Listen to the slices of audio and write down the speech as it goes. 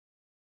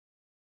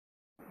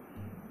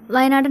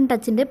Wayanadan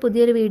Touch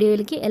പുതിയൊരു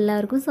വീഡിയോയിലേക്ക്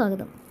എല്ലാവർക്കും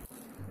സ്വാഗതം.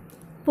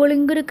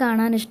 പുളിങ്കുരു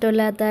കാണാൻ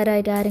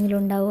ഇഷ്ടമില്ലാത്തവരായിട്ട് ആരെങ്കിലും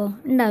ഉണ്ടാവോ?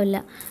 ഉണ്ടാവില്ല.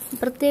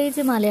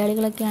 പ്രത്യേകിച്ച്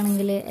മലയാളികളൊക്കെ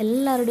ആണെങ്കിൽ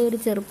എല്ലാവരുടെയും ഒരു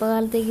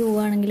ചെറുപ്പകാലത്തേക്ക്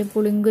പോവുകയാണെങ്കിൽ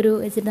പുളിങ്കുരു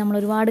വെച്ചിട്ട് നമ്മൾ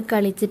ഒരുപാട്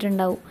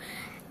കളിച്ചിട്ടുണ്ടാവും.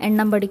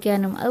 എണ്ണം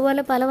പഠിക്കാനും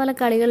അതുപോലെ പല പല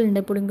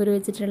കളികളുണ്ട് പുളിങ്കുരു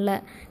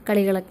വെച്ചിട്ടുള്ള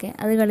കളികളൊക്കെ.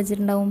 അത്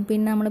കളിച്ചിട്ടുണ്ടാവും.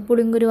 പിന്നെ നമ്മൾ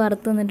പുളിങ്കുരു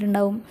വറുത്ത്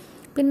തിന്നിട്ടുണ്ടാവും.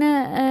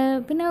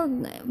 പിന്നെ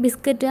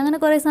ബിസ്ക്കറ്റ് അങ്ങനെ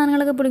കുറേ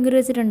സാധനങ്ങളൊക്കെ പുളിങ്കുരു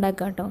വെച്ചിട്ട്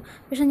ഉണ്ടാക്കാം കേട്ടോ.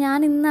 പക്ഷേ ഞാൻ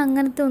ഇന്ന്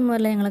അങ്ങനത്തെ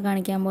ഒന്നുമല്ല ഞങ്ങളെ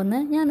കാണിക്കാൻ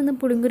പോകുന്നത്. ഞാനിന്ന്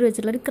പുളിങ്കുരു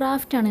വെച്ചിട്ടുള്ള ഒരു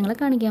ക്രാഫ്റ്റാണ് ഞങ്ങളെ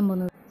കാണിക്കാൻ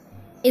പോകുന്നത്.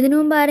 ഇതിനു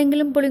മുമ്പ്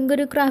ആരെങ്കിലും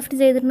പുളിങ്കുരു ക്രാഫ്റ്റ്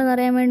ചെയ്തിട്ടുണ്ടെന്ന്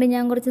അറിയാൻ വേണ്ടി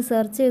ഞാൻ കുറച്ച്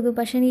സെർച്ച് ചെയ്തു.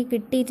 പക്ഷേ എനിക്ക്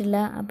കിട്ടിയിട്ടില്ല.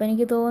 അപ്പോൾ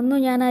എനിക്ക്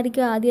തോന്നുന്നു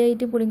ഞാനായിരിക്കും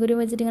ആദ്യമായിട്ട് പുളിങ്കുരു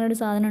വെച്ചിട്ട് ഇങ്ങനെ ഒരു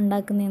സാധനം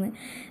ഉണ്ടാക്കുന്നതെന്ന്.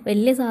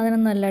 വലിയ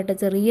സാധനമൊന്നും അല്ല കേട്ടോ,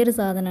 ചെറിയൊരു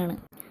സാധനമാണ്.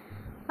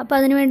 അപ്പോൾ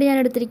അതിനുവേണ്ടി ഞാൻ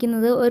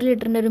എടുത്തിരിക്കുന്നത് 1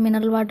 ലിറ്ററിൻ്റെ ഒരു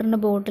മിനറൽ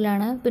വാട്ടറിൻ്റെ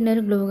ബോട്ടിലാണ്. പിന്നെ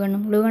ഒരു ഗ്ലൂ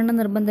ഗണ്ണ്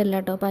നിർബന്ധമില്ല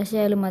കേട്ടോ,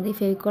 പശയായാലും മതി,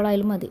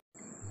 ഫെവിക്കോളായാലും മതി.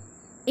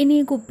 ഇനി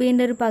ഈ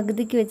കുപ്പീൻ്റെ ഒരു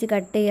പകുതിക്ക് വെച്ച്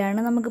കട്ട് ചെയ്യുകയാണ്.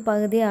 നമുക്ക്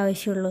പകുതിയേ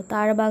ആവശ്യമുള്ളൂ,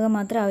 താഴെ ഭാഗം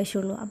മാത്രമേ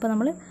ആവശ്യമുള്ളൂ. അപ്പോൾ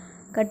നമ്മൾ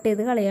കട്ട്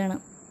ചെയ്ത് കളയാണ്.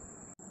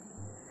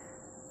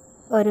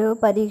 ഒരു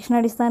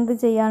പരീക്ഷണാടിസ്ഥാനത്തിൽ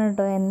ചെയ്യാണ്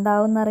കേട്ടോ.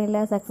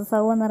 എന്താവുമെന്നറിയില്ല, സക്സസ്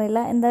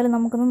ആവുമെന്നറിയില്ല. എന്തായാലും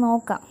നമുക്കൊന്ന്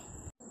നോക്കാം.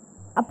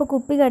 അപ്പോൾ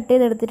കുപ്പി കട്ട്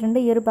ചെയ്തെടുത്തിട്ടുണ്ട്.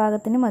 ഈ ഒരു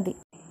പാകത്തിന് മതി.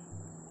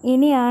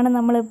 ഇനിയാണ്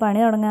നമ്മൾ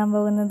പണി തുടങ്ങാൻ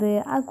പോകുന്നത്.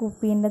 ആ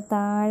കുപ്പീൻ്റെ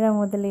താഴെ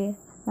മുതൽ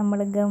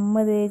നമ്മൾ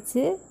ഗമ്മ്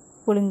തേച്ച്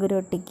പുളിങ്കുരു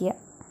ഒട്ടിക്കുക.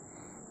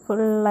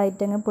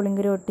 ഫുള്ളായിട്ടങ്ങ്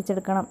പുളിങ്കുരു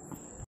ഒട്ടിച്ചെടുക്കണം.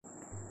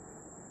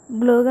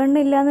 ഗ്ലൂ ഗണ്ണ്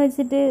ഇല്ലയെന്ന്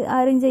വെച്ചിട്ട്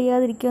ആരും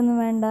ചെയ്യാതിരിക്കുകയൊന്നും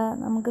വേണ്ട.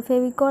 നമുക്ക്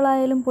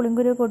ഫെവിക്കോളായാലും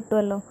പുളിങ്കുരു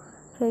ഒട്ടുമല്ലോ,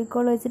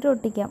 ഫെവിക്കോൾ വെച്ചിട്ട്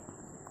ഒട്ടിക്കാം.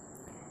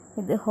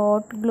 ഇത്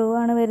ഹോട്ട് ഗ്ലൂ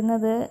ആണ്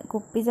വരുന്നത്.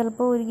 കുപ്പി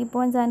ചിലപ്പോൾ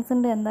ഉരുകിപ്പോകാൻ ചാൻസ്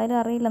ഉണ്ട്, എന്തായാലും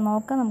അറിയില്ല,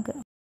 നോക്കാം നമുക്ക്.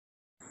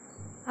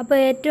 അപ്പോൾ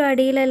ഏറ്റവും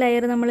അടിയിലെ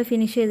ലെയർ നമ്മൾ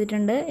ഫിനിഷ്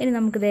ചെയ്തിട്ടുണ്ട്. ഇനി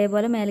നമുക്ക്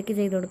ഇതേപോലെ മേലേക്ക്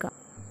ചെയ്ത് കൊടുക്കാം.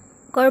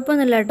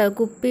 കുഴപ്പമൊന്നുമില്ല കേട്ടോ,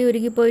 കുപ്പി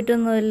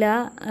ഉരുകിപ്പോയിട്ടൊന്നുമില്ല.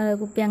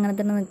 കുപ്പി അങ്ങനെ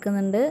തന്നെ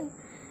നിൽക്കുന്നുണ്ട്.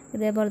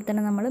 ഇതേപോലെ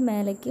തന്നെ നമ്മൾ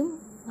മേലേക്കും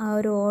ആ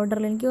ഒരു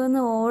ഓർഡറിൽ, എനിക്ക്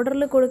തോന്നുന്നു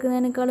ഓർഡറിൽ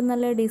കൊടുക്കുന്നതിനേക്കാളും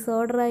നല്ല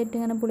ഡിസോർഡറായിട്ട്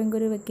ഇങ്ങനെ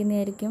പുളിങ്കുരു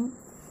വെക്കുന്നതായിരിക്കും.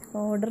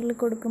 ഓർഡറിൽ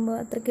കൊടുക്കുമ്പോൾ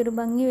അത്രയ്ക്കൊരു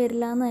ഭംഗി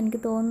വരില്ല എന്നാണ്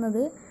എനിക്ക്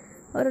തോന്നുന്നത്.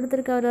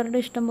 ഓരോരുത്തർക്ക്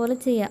അവരവരുടെ ഇഷ്ടം പോലെ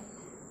ചെയ്യാം.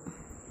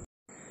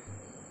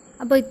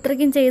 അപ്പോൾ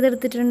ഇത്രയ്ക്കും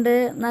ചെയ്തെടുത്തിട്ടുണ്ട്.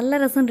 നല്ല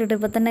രസമുണ്ട് കേട്ടോ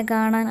ഇപ്പോൾ തന്നെ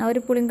കാണാൻ. ആ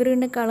ഒരു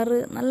പുളിങ്കുരുവിൻ്റെ കളറ്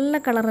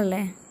നല്ല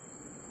കളറല്ലേ.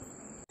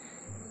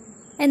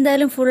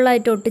 എന്തായാലും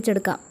ഫുള്ളായിട്ട്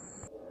ഒട്ടിച്ചെടുക്കാം.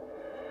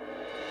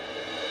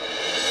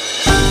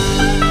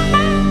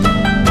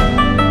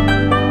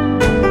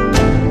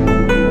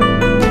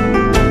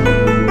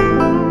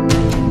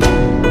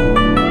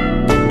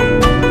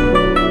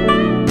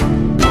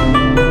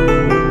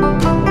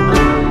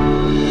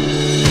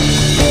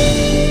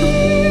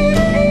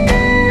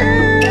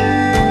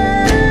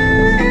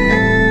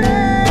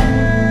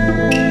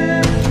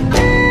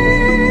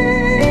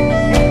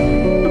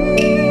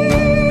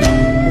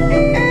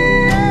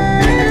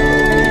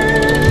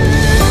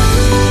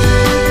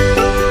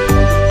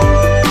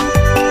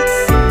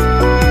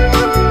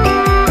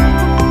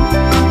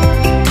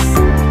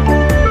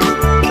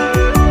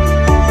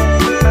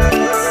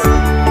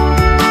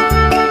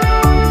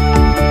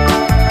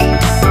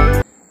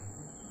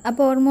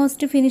 അപ്പോൾ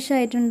ഓൾമോസ്റ്റ് ഫിനിഷ്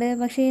ആയിട്ടുണ്ട്.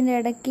 പക്ഷേ ഇതിൻ്റെ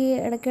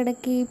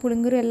ഇടയ്ക്കിടയ്ക്ക് ഈ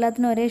പുളിങ്കുരു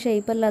എല്ലാത്തിനും ഒരേ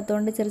ഷേപ്പ്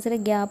അല്ലാത്തതുകൊണ്ട് ചെറിയ ചെറിയ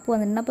ഗ്യാപ്പ്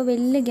വന്നിട്ടുണ്ട്. അപ്പോൾ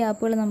വലിയ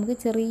ഗ്യാപ്പുകൾ നമുക്ക്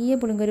ചെറിയ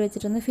പുളിങ്കുരു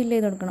വെച്ചിട്ടൊന്ന് ഫില്ല്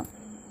ചെയ്ത് കൊടുക്കണം.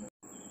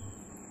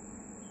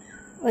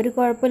 ഒരു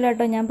കുഴപ്പമില്ല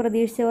കേട്ടോ, ഞാൻ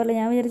പ്രതീക്ഷിച്ച പോലെ.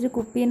 ഞാൻ വിചാരിച്ചു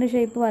കുപ്പീൻ്റെ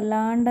ഷേപ്പ്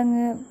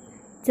വല്ലാണ്ടങ്ങ്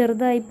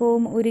ചെറുതായി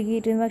പോവും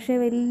ഉരുകിയിട്ട്. പക്ഷേ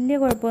വലിയ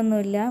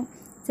കുഴപ്പമൊന്നുമില്ല.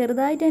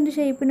 ചെറുതായിട്ട് അതിൻ്റെ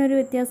ഷേപ്പിനൊരു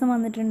വ്യത്യാസം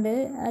വന്നിട്ടുണ്ട്,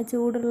 ആ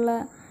ചൂടുള്ള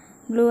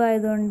ഗ്ലൂ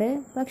ആയതുകൊണ്ട്.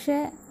 പക്ഷേ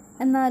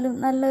എന്നാലും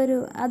നല്ലൊരു,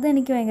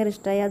 അതെനിക്ക് ഭയങ്കര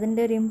ഇഷ്ടമായി.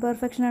 അതിൻ്റെ ഒരു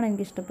ഇംപെർഫെക്ഷനാണ്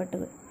എനിക്ക്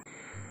ഇഷ്ടപ്പെട്ടത്.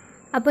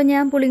 അപ്പോൾ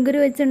ഞാൻ പുളിങ്കുരു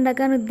വെച്ച്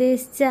ഉണ്ടാക്കാൻ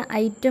ഉദ്ദേശിച്ച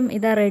ഐറ്റം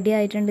ഇതാ റെഡി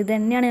ആയിട്ടുണ്ട്. ഇത്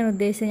തന്നെയാണ് ഞാൻ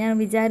ഉദ്ദേശിച്ചത്. ഞാൻ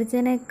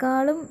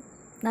വിചാരിച്ചതിനേക്കാളും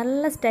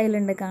നല്ല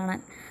സ്റ്റൈലുണ്ട്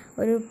കാണാൻ.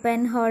 ഒരു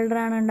പെൻ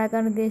ഹോൾഡറാണ്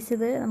ഉണ്ടാക്കാൻ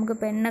ഉദ്ദേശിച്ചത്. നമുക്ക്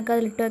പെന്നൊക്കെ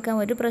അതിലിട്ട്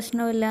വെക്കാൻ ഒരു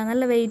പ്രശ്നവുമില്ല.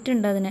 നല്ല വെയിറ്റ്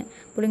ഉണ്ട് അതിന്,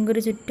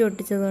 പുളിങ്കുരു ചുറ്റും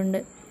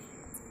ഒട്ടിച്ചതുകൊണ്ട്.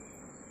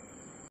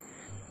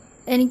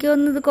 എനിക്ക്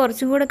തോന്നുന്നത്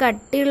കുറച്ചും കൂടെ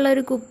കട്ടിയുള്ള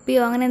ഒരു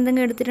കുപ്പിയോ അങ്ങനെ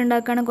എന്തെങ്കിലും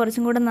എടുത്തിട്ടുണ്ടാക്കുകയാണെങ്കിൽ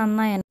കുറച്ചും കൂടെ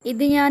നന്നായാണ്.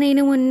 ഇത് ഞാൻ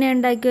ഇതിന് മുന്നേ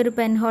ഉണ്ടാക്കിയ ഒരു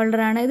പെൻ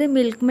ഹോൾഡറാണ്. ഇത്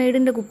മിൽക്ക്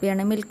മെയ്ഡിൻ്റെ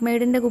കുപ്പിയാണ്. മിൽക്ക്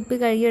മെയ്ഡിൻ്റെ കുപ്പി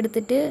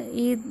കഴുകിയെടുത്തിട്ട്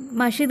ഈ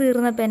മഷി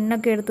തീർന്ന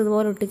പെന്നൊക്കെ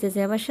എടുത്തതുപോലെ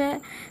ഒട്ടിച്ചാൽ. പക്ഷേ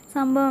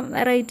സംഭവം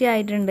വെറൈറ്റി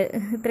ആയിട്ടുണ്ട്.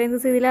 ഇത്രയും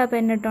ദിവസം ഇതിലാണ്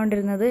പെൻ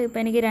ഇട്ടുകൊണ്ടിരുന്നത്.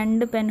 ഇപ്പോൾ എനിക്ക്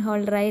 2 പെൻ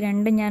ഹോൾഡറായി.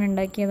 2 ഞാൻ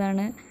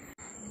ഉണ്ടാക്കിയതാണ്.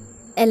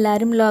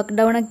 എല്ലാവരും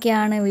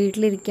ലോക്ക്ഡൗണൊക്കെയാണ്,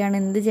 വീട്ടിലിരിക്കുകയാണ്,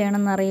 എന്ത്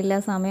ചെയ്യണമെന്നറിയില്ല,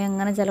 സമയം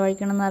എങ്ങനെ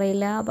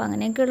ചിലവഴിക്കണമെന്നറിയില്ല. അപ്പോൾ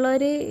അങ്ങനെയൊക്കെ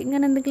ഉള്ളവർ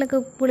ഇങ്ങനെ എന്തെങ്കിലുമൊക്കെ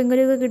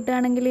പുളിങ്കുരുവൊക്കെ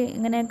കിട്ടുകയാണെങ്കിൽ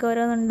ഇങ്ങനെയൊക്കെ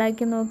ഓരോന്ന്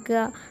ഉണ്ടാക്കി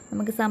നോക്കുക.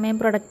 നമുക്ക് സമയം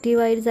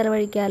പ്രൊഡക്റ്റീവായിട്ട്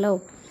ചിലവഴിക്കാമല്ലോ.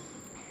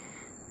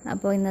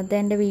 അപ്പോൾ ഇന്നത്തെ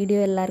എൻ്റെ വീഡിയോ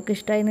എല്ലാവർക്കും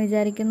ഇഷ്ടമായി എന്ന്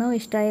വിചാരിക്കുന്നു.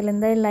 ഇഷ്ടമായാൽ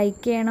എന്തായാലും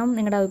ലൈക്ക് ചെയ്യണം,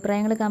 നിങ്ങളുടെ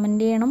അഭിപ്രായങ്ങൾ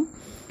കമൻറ്റ് ചെയ്യണം.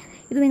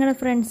 ഇത് നിങ്ങളുടെ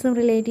ഫ്രണ്ട്സും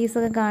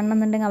റിലേറ്റീവ്സൊക്കെ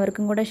കാണണമെന്നുണ്ടെങ്കിൽ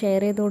അവർക്കും കൂടെ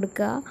ഷെയർ ചെയ്ത്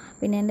കൊടുക്കുക.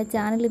 പിന്നെ എൻ്റെ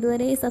ചാനൽ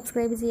ഇതുവരെ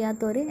സബ്സ്ക്രൈബ്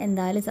ചെയ്യാത്തവർ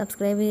എന്തായാലും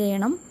സബ്സ്ക്രൈബ്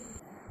ചെയ്യണം.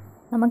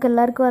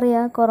 നമുക്കെല്ലാവർക്കും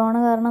അറിയാം, കൊറോണ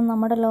കാരണം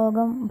നമ്മുടെ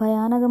ലോകം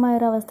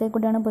ഭയാനകമായൊരവസ്ഥയിൽ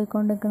കൂടിയാണ്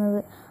പോയിക്കൊണ്ടിരിക്കുന്നത്.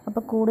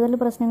 അപ്പോൾ കൂടുതൽ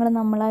പ്രശ്നങ്ങൾ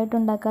നമ്മളായിട്ട്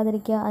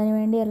ഉണ്ടാക്കാതിരിക്കുക.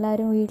 അതിനുവേണ്ടി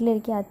എല്ലാവരും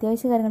വീട്ടിലിരിക്കുക,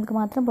 അത്യാവശ്യ കാര്യങ്ങൾക്ക്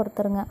മാത്രം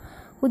പുറത്തിറങ്ങുക.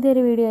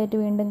 പുതിയൊരു വീഡിയോ ആയിട്ട്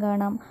വീണ്ടും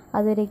കാണാം.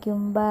 അതുവരേക്കും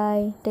by,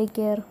 take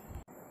care,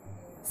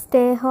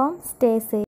 stay home, stay safe.